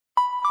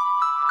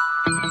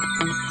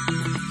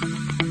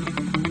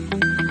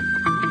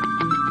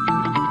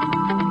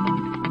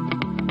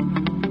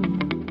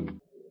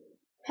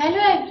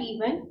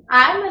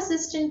I am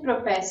Assistant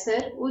Professor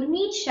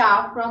Urmi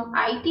Shah from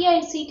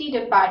IT/ICT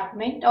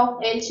Department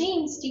of LJ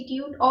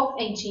Institute of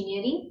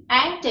Engineering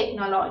and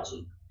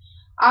Technology.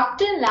 Up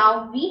till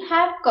now, we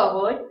have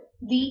covered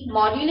the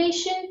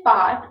modulation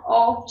part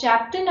of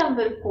chapter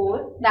number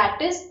 4,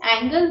 that is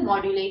angle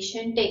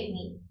modulation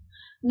technique.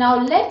 Now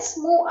let's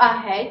move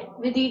ahead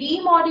with the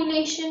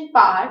remodulation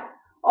part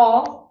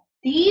of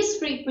these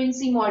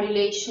frequency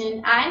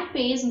modulation and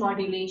phase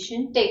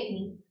modulation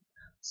technique.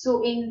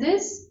 So in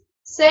this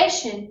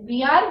session,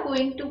 we are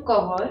going to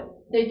cover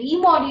the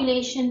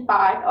remodulation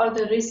part or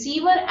the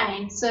receiver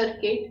end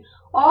circuit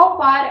of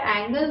our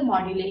angle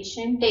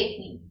modulation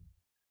technique.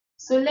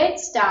 So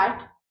let's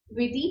start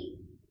with the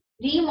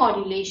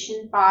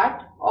remodulation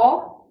part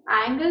of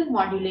angle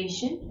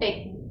modulation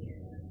technique.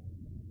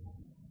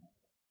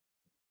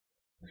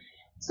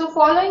 So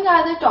following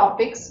are the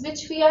topics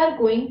which we are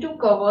going to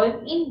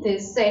cover in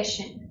this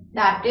session,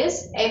 that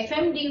is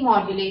FM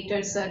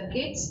demodulator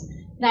circuits,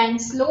 then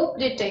slope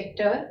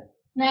detector,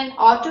 then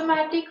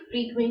automatic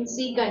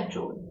frequency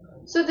control.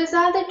 So these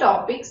are the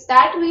topics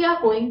that we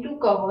are going to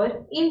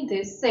cover in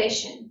this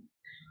session.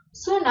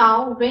 So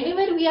now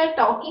whenever we are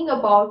talking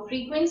about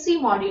frequency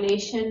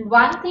modulation,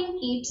 one thing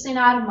keeps in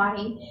our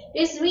mind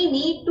is we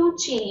need to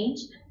change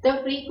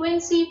the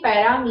frequency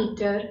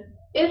parameter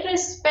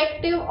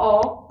irrespective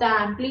of the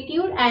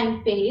amplitude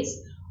and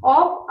phase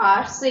of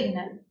our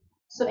signal.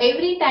 So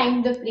every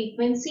time the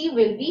frequency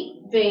will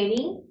be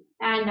varying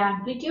and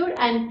amplitude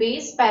and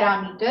phase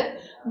parameter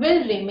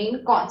will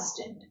remain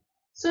constant.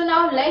 So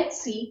now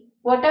let's see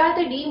what are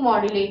the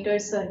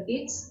demodulator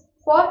circuits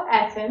for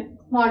FM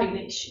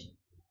modulation.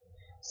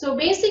 So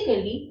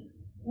basically,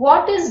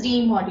 what is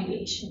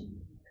demodulation?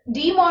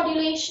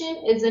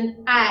 Demodulation is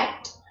an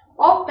act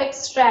of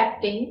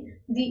extracting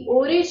the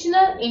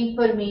original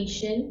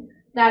information,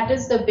 that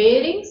is the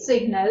bearing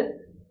signal,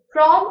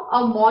 from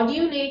a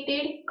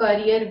modulated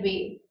carrier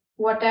wave.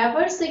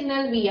 Whatever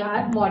signal we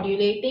are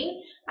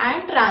modulating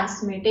and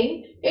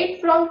transmitting it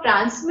from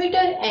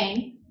transmitter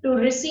end to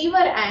receiver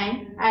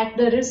end. At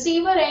the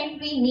receiver end,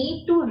 we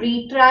need to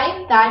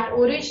retrieve that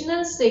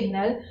original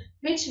signal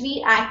which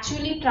we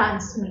actually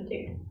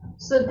transmitted.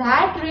 So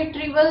that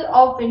retrieval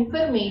of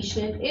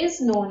information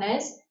is known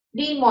as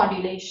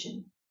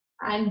demodulation.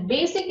 And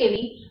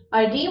basically,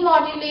 a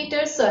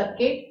demodulator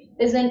circuit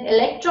is an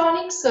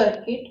electronic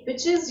circuit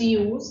which is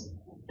used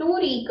to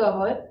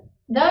recover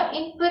the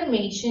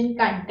information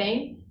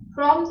content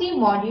from the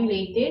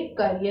modulated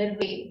carrier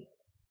wave.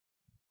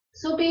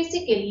 So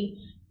basically,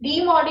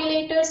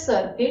 demodulator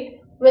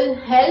circuit will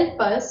help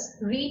us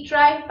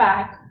retrieve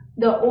back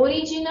the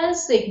original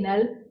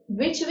signal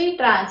which we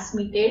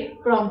transmitted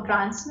from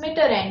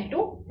transmitter end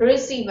to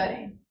receiver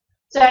end.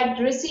 So at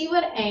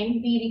receiver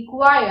end, we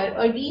require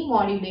a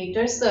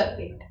demodulator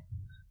circuit.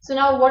 So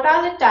now what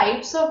are the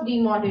types of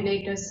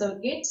demodulator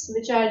circuits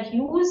which are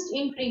used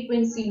in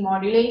frequency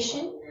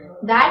modulation,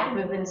 that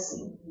we will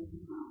see.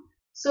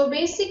 So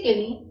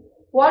basically,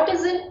 what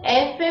is an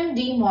FM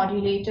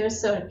demodulator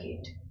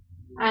circuit?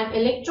 An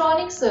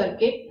electronic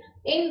circuit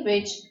in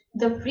which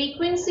the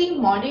frequency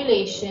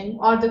modulation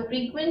or the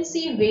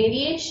frequency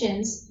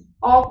variations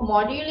of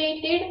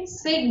modulated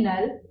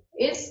signal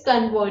is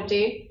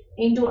converted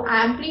into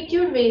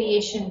amplitude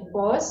variation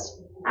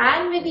first,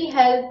 and with the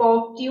help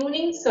of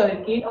tuning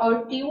circuit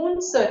or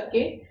tuned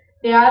circuit,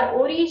 they are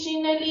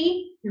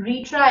originally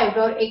retrieved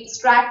or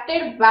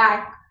extracted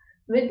back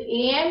with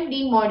AM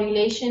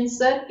demodulation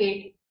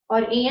circuit or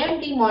AM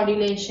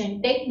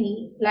demodulation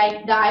technique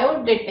like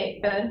diode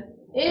detector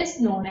is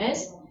known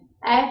as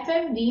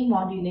FM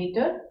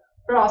demodulator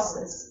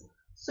process.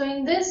 So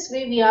in this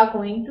way, we are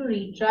going to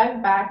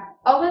retrieve back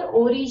our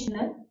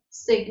original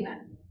signal.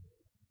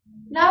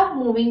 Now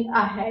moving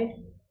ahead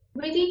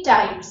with the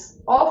types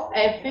of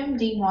FM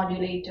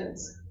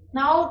demodulators.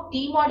 Now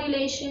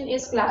demodulation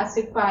is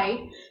classified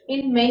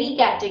in many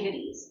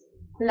categories.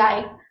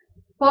 Like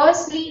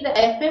firstly, the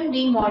FM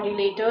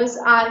demodulators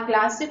are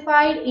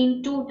classified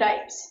in two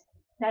types,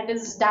 that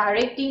is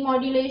direct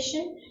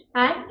demodulation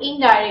and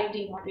indirect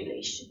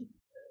demodulation.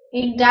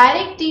 In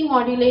direct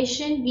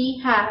demodulation, we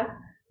have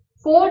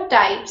four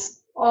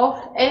types of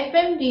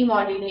FM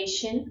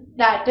demodulation,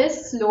 that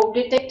is slope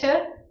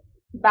detector,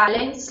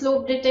 balanced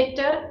slope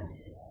detector,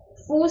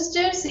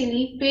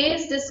 Foster-Seeley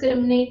phase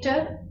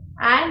discriminator,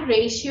 and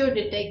ratio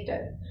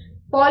detector.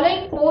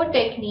 Following four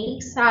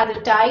techniques are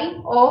the type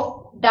of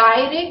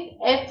direct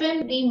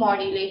FM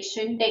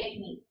demodulation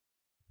technique.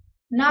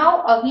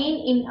 Now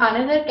again in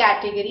another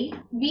category,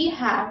 we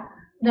have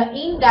the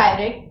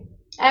indirect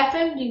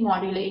FM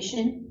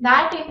demodulation,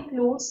 that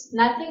includes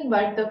nothing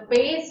but the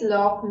phase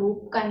lock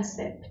loop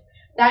concept.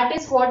 That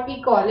is what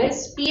we call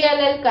as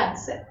PLL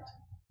concept.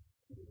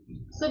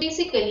 So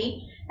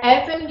basically,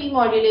 FM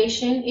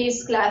demodulation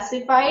is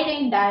classified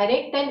in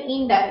direct and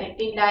indirect.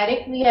 In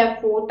direct we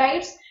have four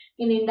types,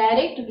 in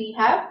indirect we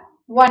have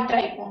one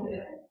type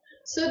only.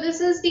 So this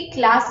is the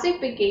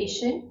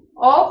classification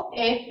of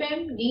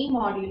FM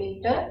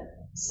demodulator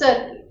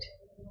circuit.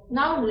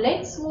 Now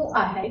let's move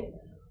ahead.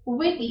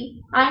 with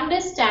the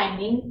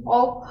understanding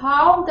of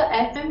how the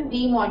FM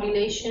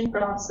demodulation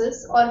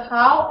process or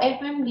how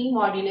FM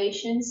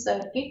demodulation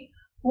circuit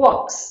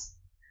works.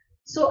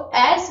 So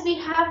as we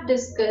have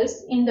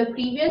discussed in the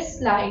previous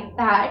slide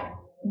that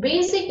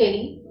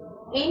basically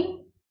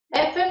in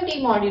FM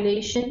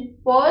demodulation,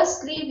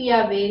 firstly we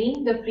are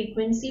varying the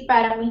frequency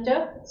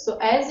parameter. So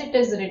as it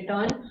is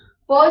written,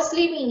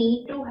 firstly we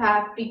need to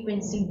have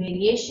frequency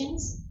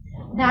variations.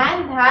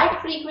 Then that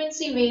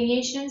frequency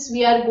variations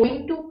we are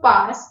going to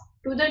pass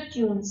to the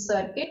tuned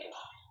circuit.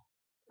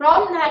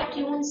 From that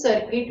tuned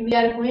circuit we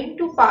are going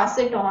to pass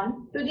it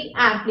on to the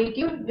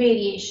amplitude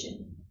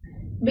variation.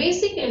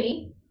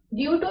 Basically,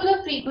 due to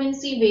the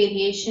frequency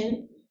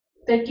variation,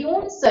 the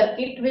tuned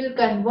circuit will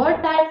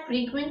convert that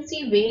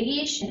frequency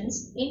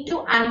variations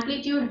into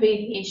amplitude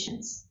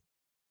variations.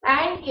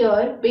 And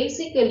here,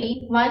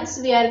 basically, once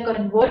we are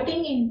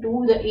converting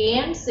into the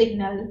AM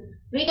signal,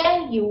 we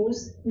can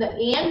use the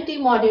AM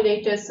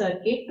demodulator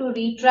circuit to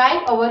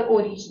retrieve our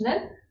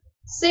original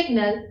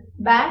signal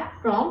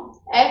back from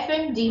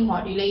FM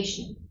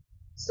demodulation.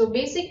 So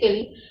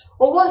basically,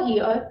 over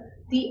here,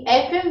 the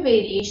FM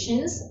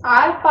variations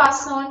are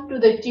passed on to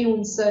the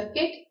tuned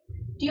circuit.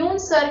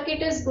 Tuned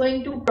circuit is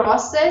going to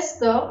process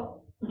the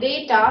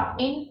data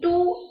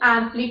into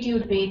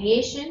amplitude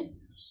variation.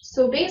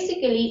 So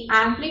basically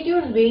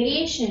amplitude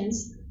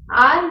variations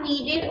are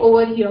needed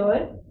over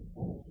here,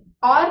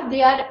 or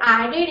they are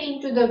added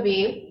into the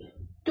wave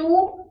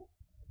to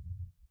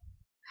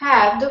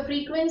have the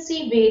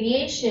frequency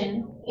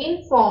variation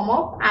in form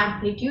of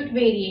amplitude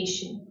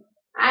variation.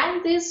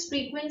 And these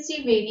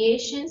frequency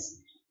variations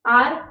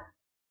are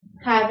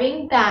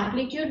having the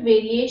amplitude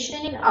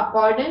variation in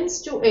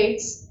accordance to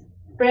its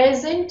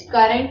present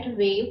current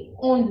wave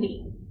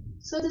only.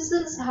 So this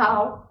is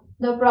how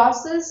the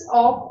process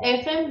of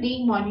FM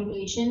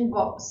demodulation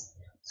works.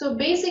 So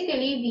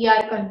basically we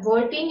are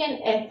converting an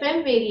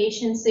FM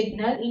variation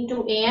signal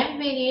into AM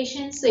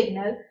variation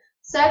signal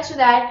such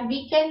that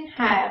we can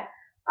have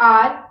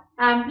our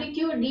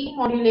amplitude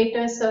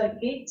demodulator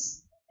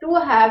circuits to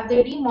have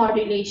the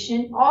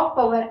demodulation of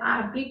our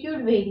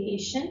amplitude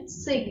variation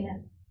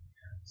signal.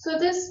 So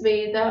this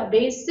way the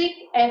basic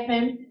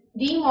FM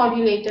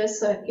demodulator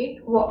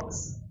circuit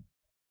works.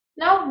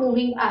 Now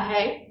moving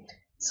ahead,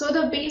 so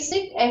the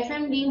basic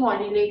FM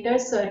demodulator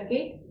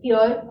circuit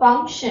here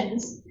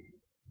functions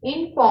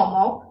in form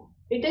of,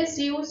 it is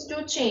used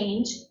to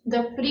change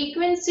the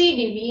frequency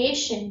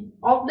deviation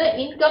of the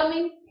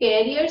incoming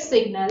carrier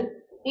signal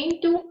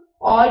into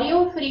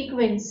audio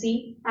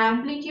frequency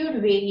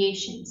amplitude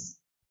variations.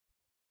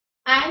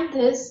 And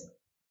this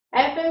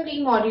FM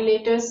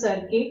demodulator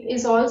circuit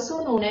is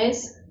also known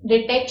as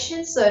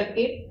detection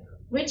circuit,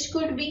 which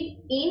could be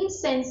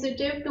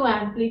insensitive to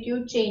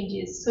amplitude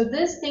changes. So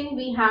this thing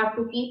we have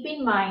to keep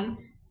in mind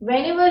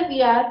whenever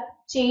we are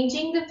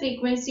changing the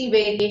frequency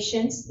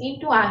variations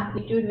into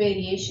amplitude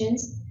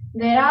variations.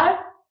 There are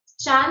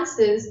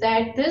chances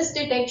that this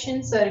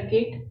detection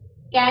circuit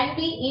can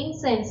be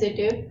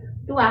insensitive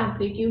to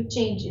amplitude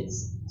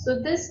changes.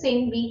 So this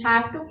thing we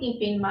have to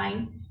keep in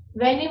mind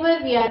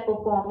whenever we are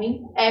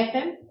performing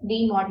FM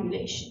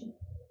demodulation.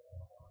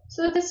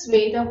 So this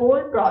way the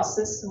whole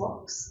process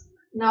works.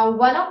 Now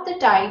one of the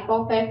type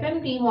of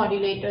FM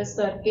demodulator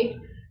circuit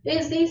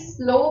is the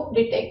slope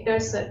detector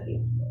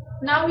circuit.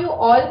 Now you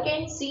all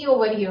can see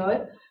over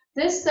here,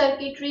 this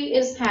circuitry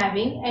is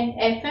having an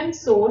FM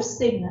source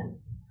signal.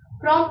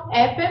 From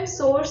FM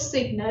source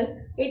signal,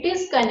 it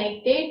is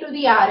connected to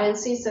the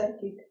RLC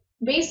circuit.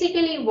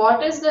 Basically,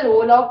 what is the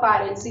role of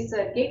RLC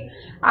circuit?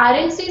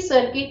 RLC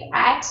circuit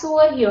acts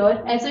over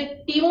here as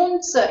a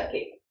tuned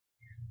circuit.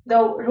 The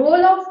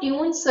role of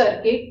tuned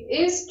circuit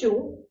is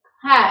to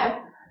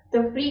have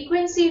the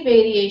frequency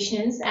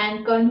variations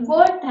and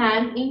convert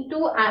them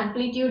into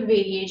amplitude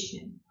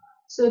variation.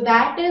 So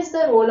that is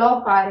the role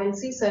of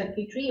RLC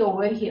circuitry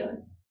over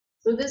here.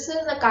 So this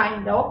is a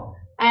kind of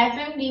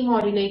FM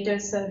demodulator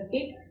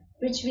circuit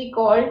which we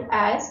called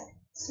as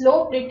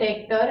slope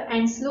detector,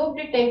 and slope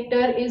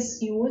detector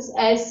is used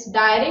as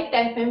direct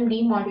FM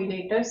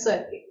demodulator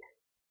circuit.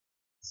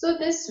 So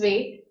this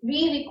way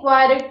we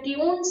require a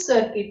tuned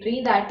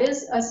circuitry, that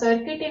is a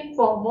circuit in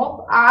form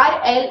of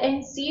R, L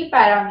and C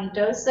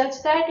parameters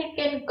such that it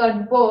can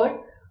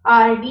convert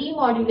our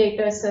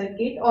demodulator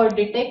circuit or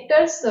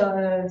detector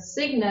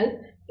signal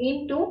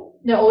into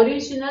the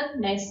original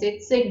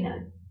message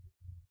signal.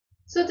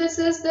 So this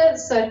is the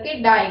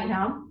circuit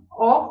diagram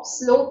of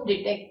slope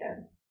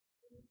detector.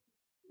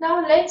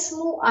 Now let's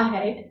move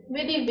ahead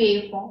with the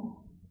waveform.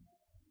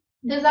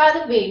 These are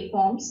the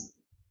waveforms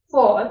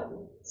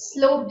for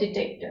slope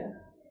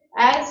detector.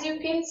 As you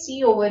can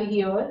see over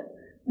here,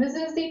 this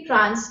is the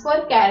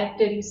transfer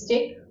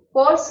characteristic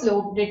for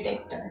slope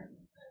detector.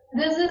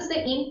 This is the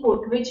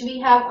input which we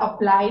have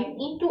applied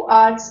into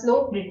our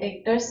slope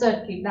detector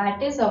circuit,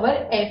 that is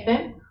our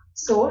FM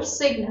source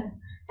signal.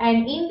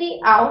 And in the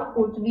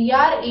output, we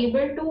are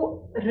able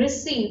to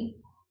receive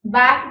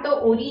back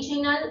the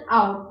original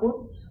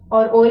output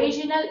or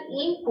original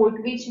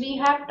input which we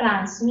have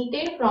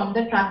transmitted from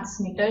the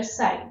transmitter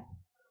side.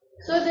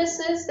 So this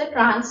is the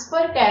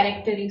transfer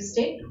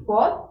characteristic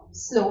for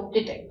slope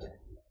detector.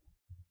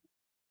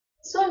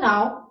 So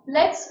now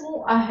let's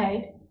move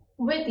ahead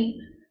with the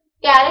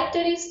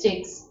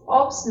characteristics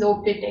of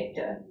slope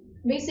detector.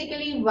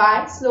 Basically,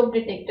 why slope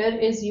detector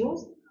is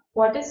used,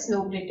 what is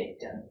slope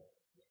detector.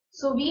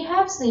 So we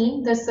have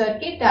seen the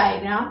circuit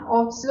diagram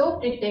of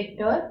slope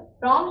detector.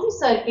 From the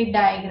circuit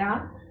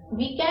diagram,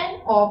 we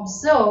can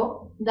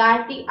observe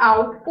that the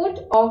output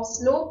of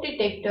slope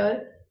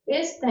detector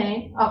is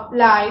then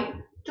applied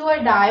to a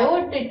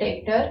diode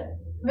detector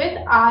with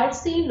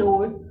RC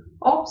load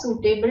of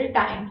suitable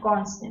time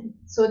constant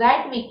so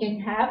that we can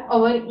have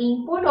our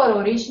input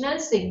or original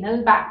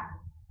signal back.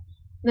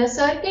 The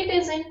circuit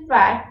is in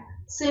fact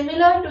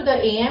similar to the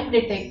AM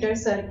detector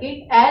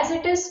circuit as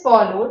it is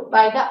followed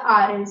by the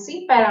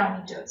RLC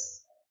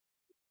parameters.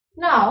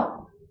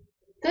 Now,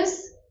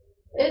 this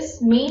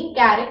is main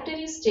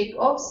characteristic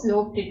of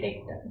slope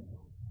detector.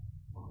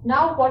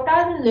 Now, what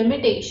are the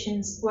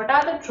limitations? What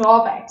are the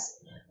drawbacks?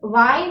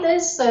 Why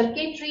this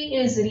circuitry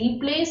is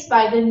replaced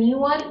by the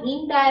newer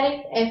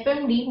indirect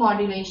FM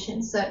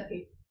demodulation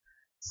circuit?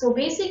 So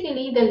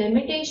basically the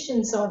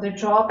limitations or the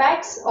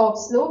drawbacks of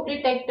slope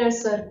detector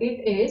circuit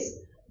is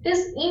it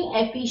is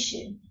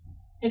inefficient.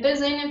 It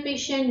is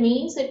inefficient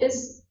means it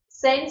is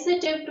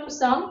sensitive to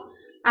some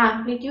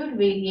amplitude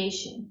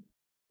variation.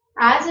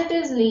 As it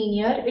is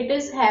linear, it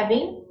is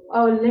having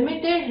a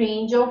limited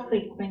range of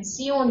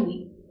frequency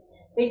only.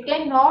 It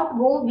cannot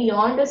go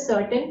beyond a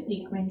certain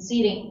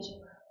frequency range.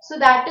 So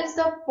that is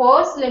the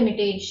first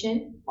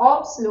limitation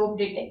of slope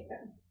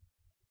detector.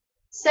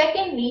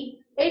 Secondly,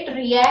 it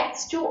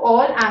reacts to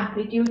all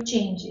amplitude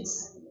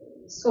changes.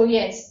 So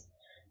yes,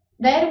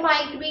 there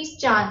might be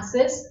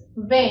chances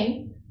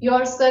when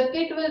your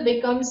circuit will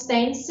become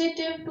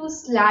sensitive to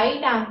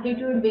slight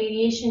amplitude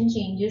variation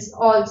changes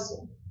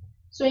also.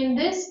 So in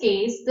this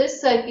case, this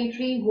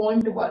circuitry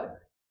won't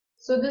work.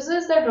 So this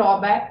is the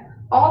drawback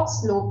of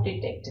slope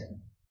detector.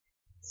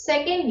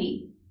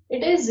 Secondly,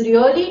 it is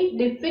really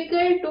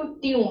difficult to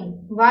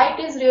tune. Why it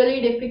is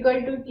really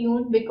difficult to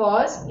tune?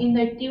 Because in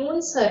the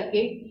tune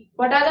circuit,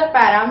 what are the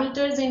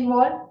parameters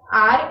involved?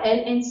 R,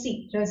 L and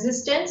C,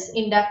 resistance,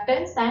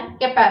 inductance and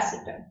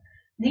capacitor.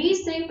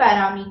 These three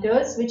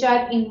parameters which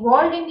are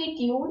involved in the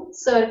tune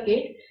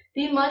circuit,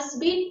 they must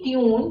be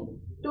tuned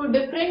to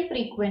different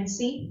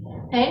frequency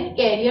and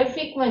carrier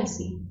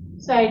frequency.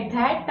 So at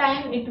that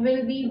time it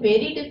will be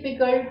very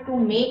difficult to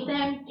make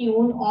them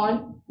tune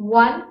on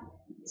one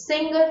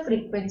single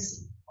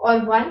frequency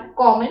or one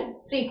common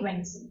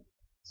frequency.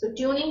 So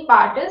tuning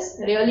part is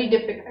really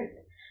difficult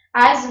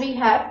as we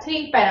have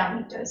three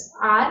parameters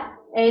R,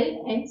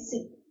 L and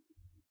C.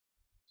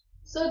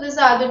 So these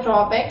are the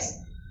drawbacks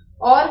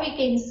or we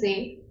can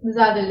say these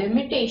are the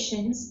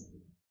limitations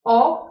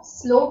of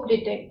slope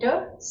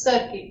detector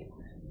circuit.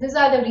 These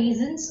are the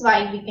reasons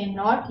why we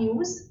cannot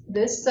use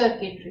this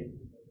circuitry.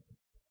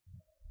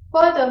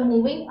 Further,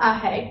 moving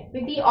ahead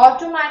with the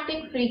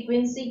automatic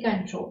frequency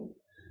control.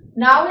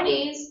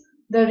 Nowadays,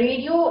 the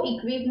radio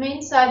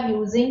equipments are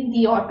using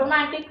the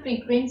automatic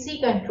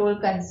frequency control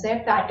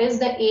concept, that is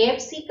the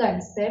AFC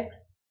concept.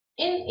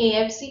 In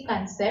AFC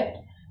concept,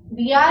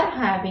 we are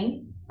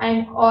having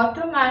an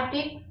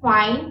automatic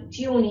fine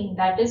tuning,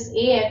 that is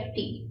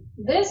AFT.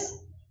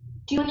 This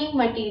tuning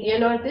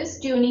material or this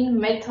tuning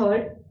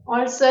method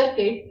or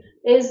circuit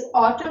is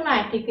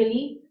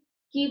automatically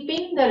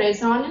keeping the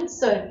resonance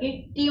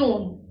circuit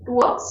tuned to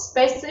a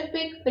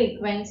specific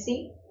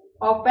frequency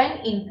of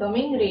an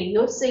incoming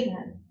radio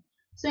signal.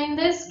 So in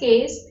this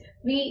case,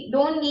 we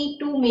don't need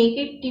to make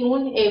it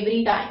tune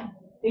every time.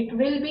 It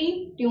will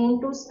be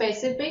tuned to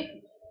specific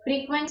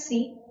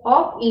frequency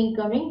of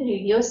incoming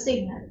radio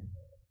signal.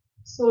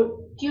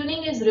 So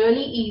tuning is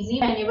really easy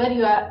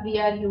whenever we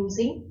are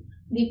using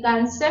the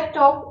concept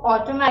of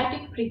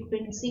automatic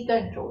frequency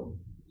control.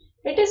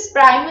 It is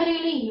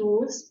primarily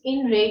used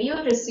in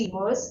radio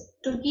receivers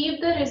to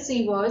keep the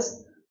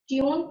receivers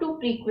tuned to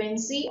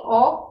frequency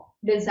of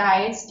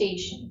desired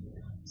station.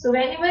 So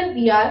whenever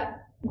we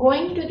are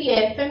going to the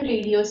FM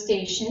radio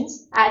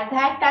stations, at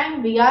that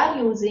time we are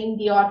using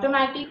the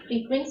automatic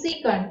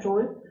frequency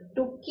control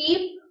to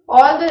keep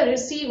all the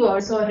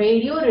receivers or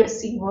radio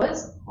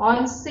receivers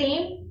on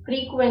same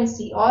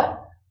frequency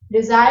or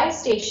desired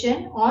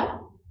station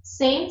on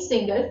same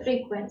single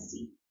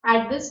frequency.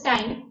 At this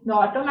time, the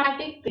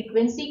automatic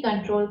frequency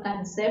control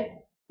concept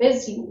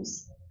is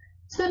used.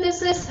 So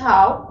this is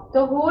how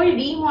the whole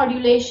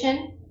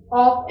demodulation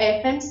of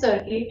FM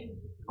circuit,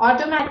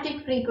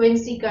 automatic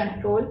frequency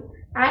control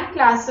and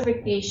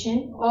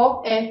classification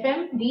of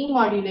FM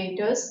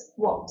demodulators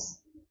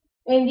works.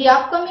 In the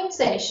upcoming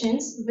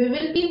sessions, we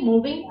will be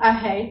moving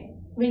ahead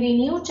with a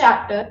new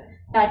chapter,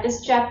 that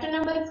is chapter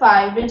number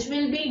 5, which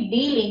will be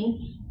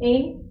dealing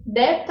in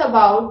depth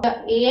about the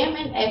AM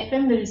and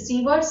FM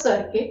receiver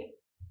circuit,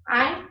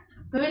 and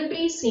we will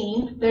be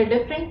seeing the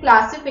different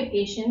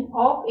classification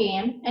of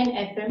AM and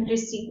FM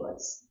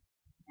receivers.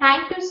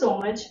 Thank you so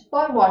much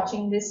for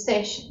watching this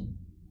session.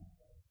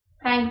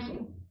 Thank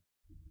you.